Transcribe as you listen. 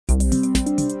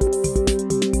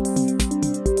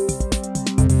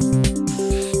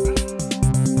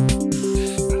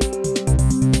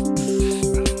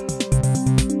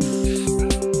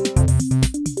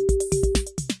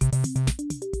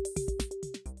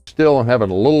still having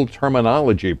a little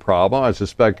terminology problem. I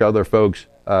suspect other folks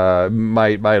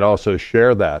might also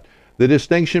share that. The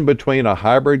distinction between a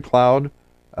hybrid cloud,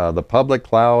 the public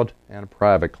cloud, and a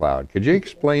private cloud. Could you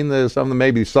explain some of the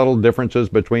maybe subtle differences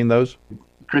between those?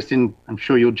 Christian, I'm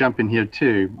sure you'll jump in here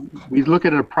too. We look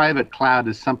at a private cloud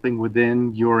as something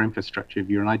within your infrastructure. If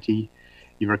you're an IT,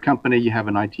 you're a company, you have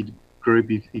an IT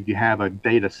group, if you have a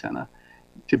data center.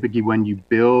 Typically when you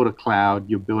build a cloud,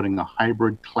 you're building a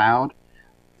hybrid cloud,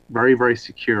 very, very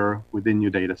secure within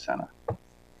your data center.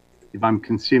 If I'm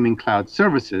consuming cloud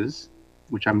services,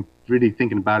 which I'm really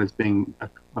thinking about as being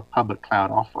a public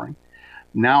cloud offering,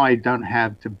 now I don't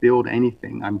have to build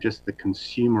anything. I'm just the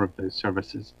consumer of those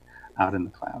services out in the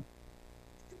cloud.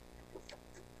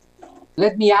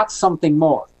 Let me add something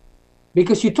more,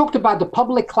 because you talked about the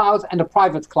public cloud and the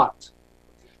private cloud.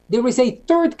 There is a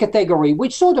third category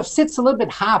which sort of sits a little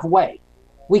bit halfway.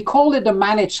 We call it a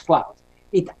managed cloud.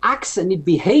 It acts and it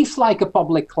behaves like a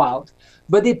public cloud,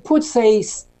 but it puts a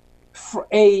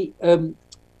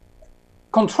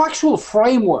contractual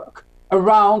framework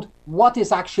around what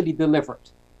is actually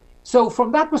delivered. So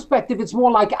from that perspective, it's more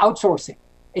like outsourcing.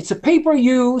 It's a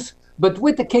pay-per-use, but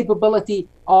with the capability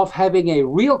of having a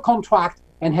real contract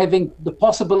and having the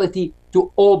possibility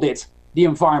to audit the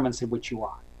environments in which you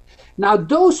are. Now,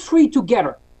 those three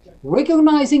together,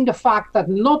 recognizing the fact that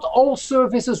not all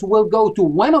services will go to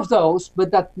one of those,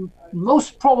 but that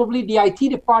most probably the IT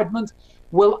department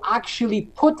will actually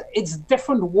put its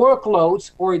different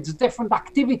workloads or its different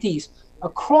activities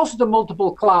across the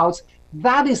multiple clouds,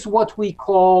 that is what we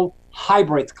call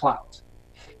hybrid cloud.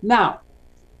 Now,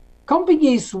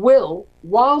 companies will,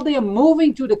 while they are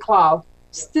moving to the cloud,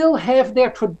 still have their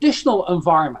traditional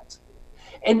environment.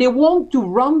 And they want to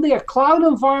run their cloud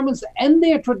environments and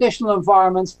their traditional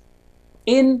environments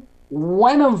in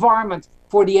one environment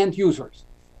for the end users.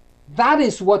 That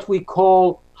is what we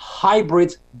call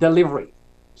hybrid delivery.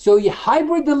 So your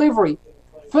hybrid delivery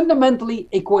fundamentally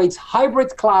equates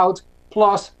hybrid cloud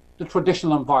plus the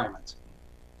traditional environment.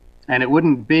 And it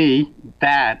wouldn't be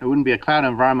a cloud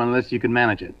environment unless you could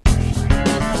manage it.